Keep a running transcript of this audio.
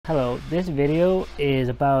Hello, this video is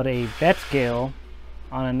about a vet scale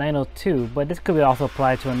on a 902, but this could be also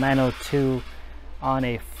applied to a 902 on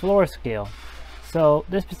a floor scale. So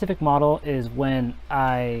this specific model is when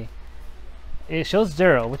it shows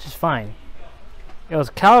 0, which is fine. It was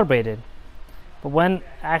calibrated, but when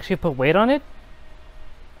I actually put weight on it,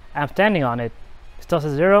 I'm standing on it, it still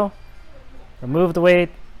says 0, remove the weight,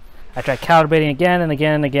 I try calibrating again and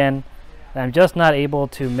again and again, and I'm just not able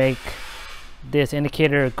to make this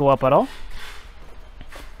indicator go up at all.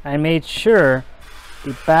 I made sure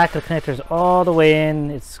the back of the connector is all the way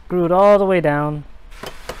in, it's screwed all the way down,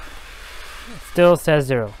 it still says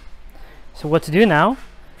 0. So what to do now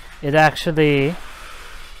is actually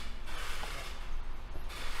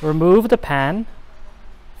remove the pan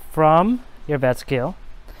from your vet scale,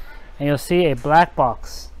 and you'll see a black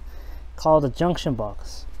box called a junction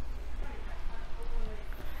box.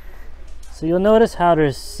 So you'll notice how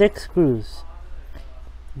there's 6 screws.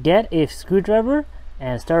 Get a screwdriver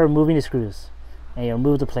and start removing the screws, and you'll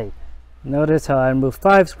remove the plate. Notice how I removed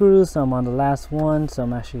 5 screws, so I'm on the last one, so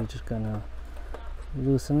I'm actually just gonna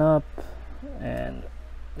loosen up, and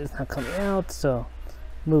it's not coming out, so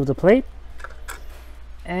move the plate,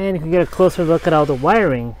 and you can get a closer look at all the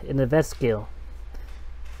wiring in the vet scale.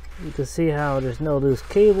 You can see how there's no loose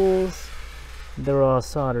cables, they're all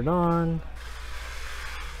soldered on,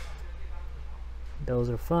 those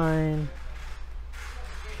are fine.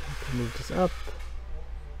 Move this up,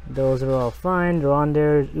 those are all fine, they're on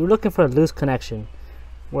there. You're looking for a loose connection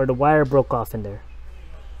where the wire broke off in there.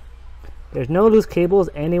 There's no loose cables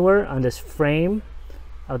anywhere on this frame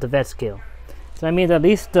of the vet scale, so that means at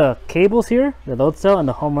least the cables here, the load cell and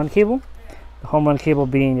the home run cable, the home run cable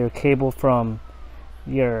being your cable from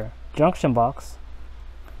your junction box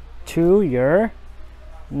to your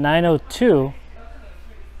 902,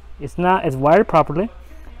 it's wired properly.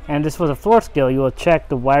 And this was a floor scale, you will check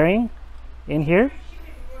the wiring in here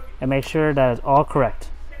and make sure that it's all correct.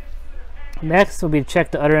 Next will be to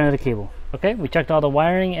check the other end of the cable. Okay, we checked all the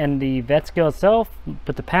wiring and the vet scale itself,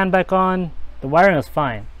 put the pan back on, the wiring was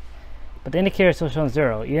fine, but the indicator is still showing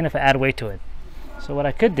 0 even if I add weight to it. So what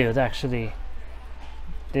I could do is actually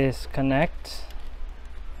disconnect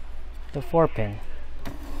the 4-pin,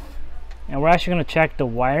 and we're actually going to check the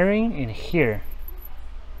wiring in here.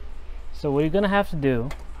 So what you're going to have to do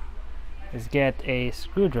is get a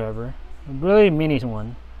screwdriver, a really mini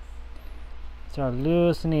one, start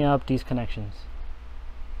loosening up these connections.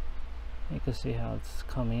 You can see how it's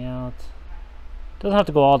coming out. Doesn't have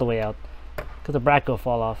to go all the way out because the bracket will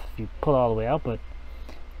fall off if you pull it all the way out, but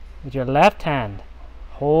with your left hand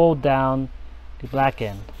hold down the black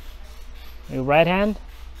end, your right hand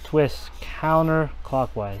twist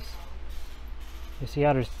counterclockwise. You see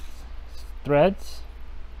how there's threads,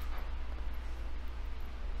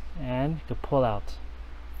 and you can pull out.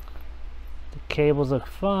 The cables look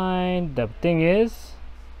fine. The thing is,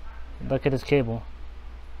 look at this cable.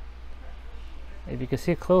 If you can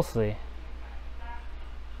see closely,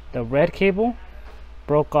 the red cable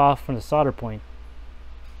broke off from the solder point.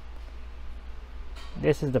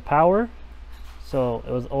 This is the power, so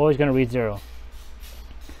it was always going to read 0.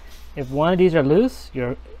 If one of these are loose,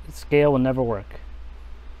 your scale will never work.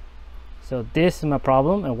 So this is my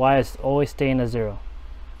problem and why it's always staying at 0.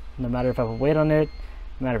 No matter if I put weight on it,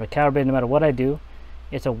 no matter if I calibrate, no matter what I do,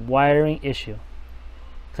 it's a wiring issue.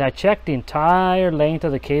 So I checked the entire length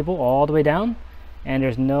of the cable all the way down, and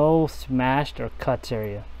there's no smashed or cuts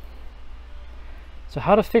area. So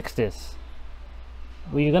how to fix this?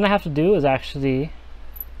 What you're gonna have to do is actually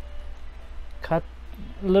cut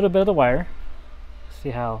a little bit of the wire.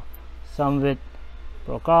 See how some of it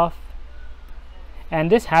broke off,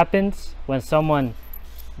 and this happens when someone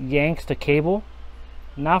yanks the cable,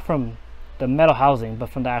 not from the metal housing but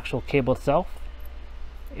from the actual cable itself.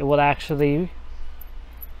 It will actually,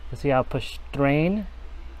 you see how I push strain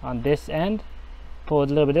on this end, pull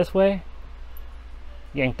it a little bit this way,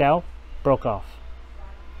 yanked out, broke off.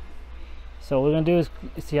 So what we're going to do is,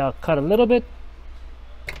 see how I cut a little bit,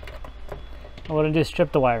 and what we're going to do is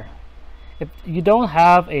strip the wire. If you don't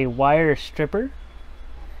have a wire stripper,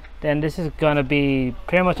 then this is going to be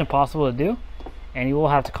pretty much impossible to do, and you will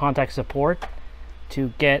have to contact support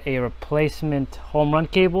to get a replacement home run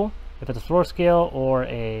cable if it's a floor scale or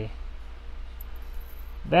a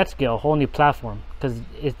vet scale, a whole new platform, because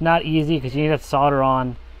it's not easy because you need to solder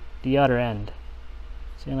on the other end.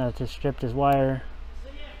 So you're gonna have to strip this wire.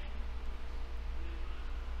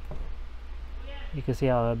 You can see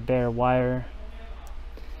how a bare wire,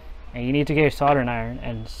 and you need to get your soldering iron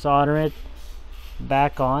and solder it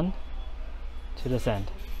back on to this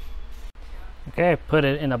end. Okay, put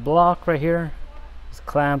it in a block right here. These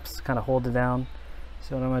clamps kind of hold it down.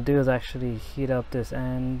 So what I'm going to do is actually heat up this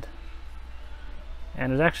end,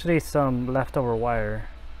 and there's actually some leftover wire.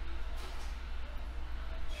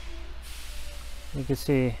 You can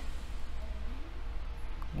see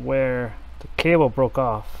where the cable broke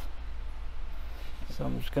off. So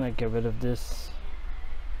I'm just going to get rid of this.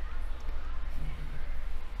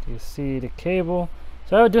 You see the cable.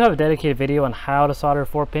 So I do have a dedicated video on how to solder a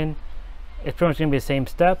 4-pin. It's pretty much going to be the same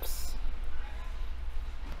steps.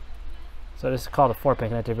 So this is called a 4-pin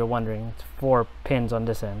connector if you're wondering. It's 4 pins on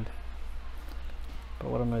this end. But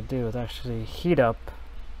what I'm going to do is actually heat up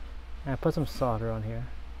and put some solder on here.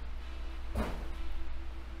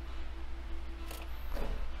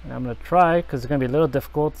 And I'm going to try, because it's going to be a little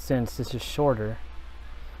difficult since this is shorter,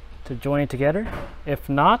 to join it together. If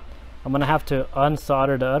not, I'm going to have to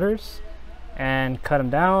unsolder the others and cut them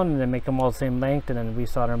down and then make them all the same length and then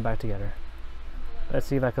resolder them back together. Let's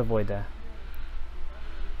see if I can avoid that.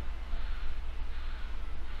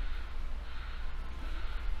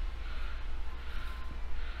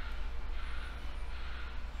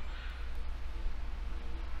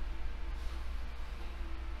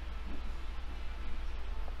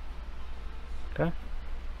 Okay.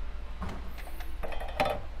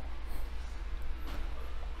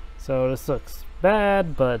 So this looks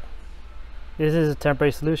bad, but this is a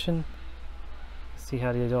temporary solution. See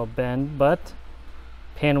how these all bend, but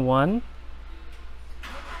pin 1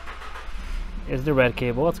 is the red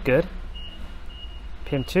cable, it's good.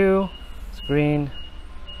 Pin 2 is green.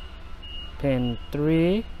 Pin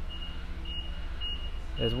 3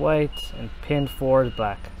 is white, and pin 4 is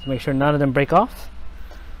black. So make sure none of them break off.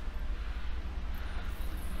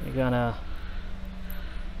 You're gonna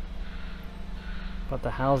put the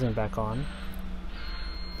housing back on.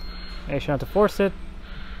 Make sure not to force it.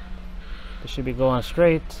 It should be going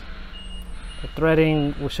straight. The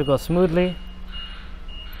threading should go smoothly.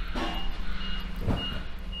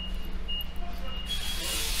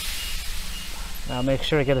 Now make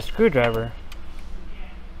sure to get a screwdriver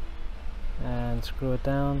and screw it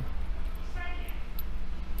down.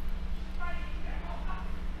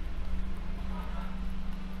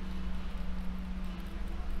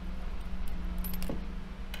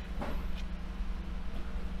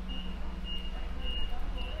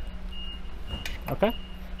 Okay,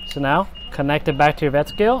 so now connect it back to your vet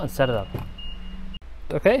scale and set it up.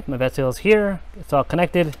 Okay, my vet scale is here. It's all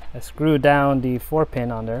connected. I screwed down the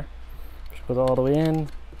 4-pin on there, which goes all the way in.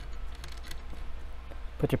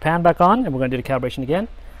 Put your pan back on, and we're going to do the calibration again.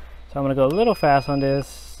 So I'm going to go a little fast on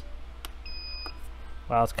this.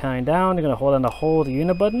 While it's counting down, you're going to hold on the hold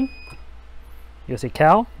unit button. You'll see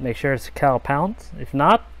cal. Make sure it's cal pounds. If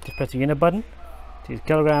not, just press the unit button to use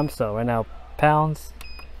kilograms. So right now, pounds.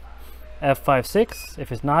 F56.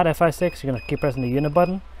 If it's not F56, you're going to keep pressing the unit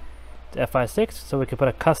button to F56 so we can put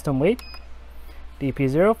a custom weight.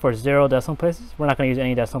 DP0 for 0 decimal places. We're not going to use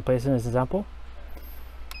any decimal places in this example.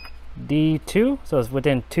 D2, so it's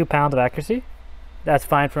within 2 pounds of accuracy. That's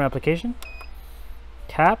fine for an application.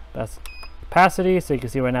 Cap, that's capacity, so you can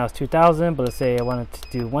see right now it's 2000, but let's say I wanted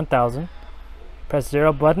to do 1000. Press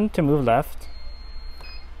 0 button to move left,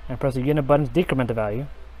 and press the unit button to decrement the value.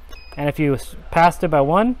 And if you passed it by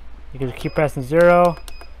 1, you can keep pressing 0,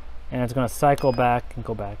 and it's going to cycle back and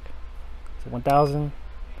go back. So 1000,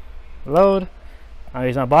 load. I'm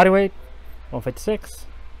using my body weight, 156.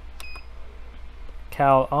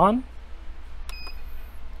 Cal on,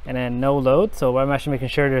 and then no load. So I'm actually making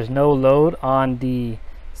sure there's no load on the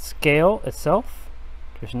scale itself.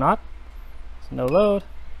 There's not. So no load.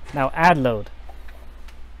 Now add load.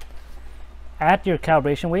 Add your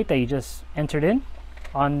calibration weight that you just entered in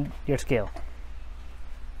on your scale.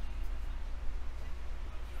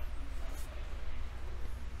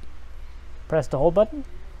 Press the hold button,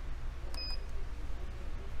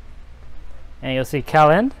 and you'll see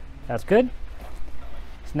cal end. That's good.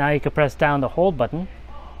 So now you can press down the hold button,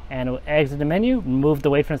 and it will exit the menu, remove the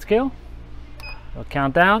weight from the scale. It'll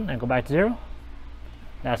count down and go back to 0.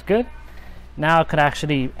 That's good. Now I could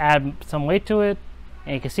actually add some weight to it,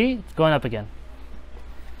 and you can see it's going up again.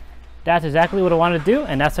 That's exactly what I wanted to do,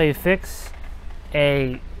 and that's how you fix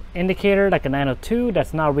a indicator like a 902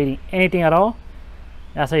 that's not reading anything at all.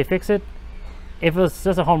 That's how you fix it. If it was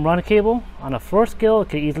just a home run cable on a floor scale, it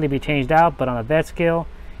could easily be changed out, but on a vet scale,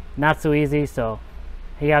 not so easy. So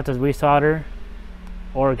you have to resolder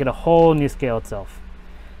or get a whole new scale itself.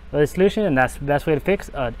 So the solution, and that's the best way to fix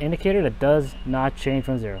an indicator that does not change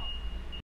from 0.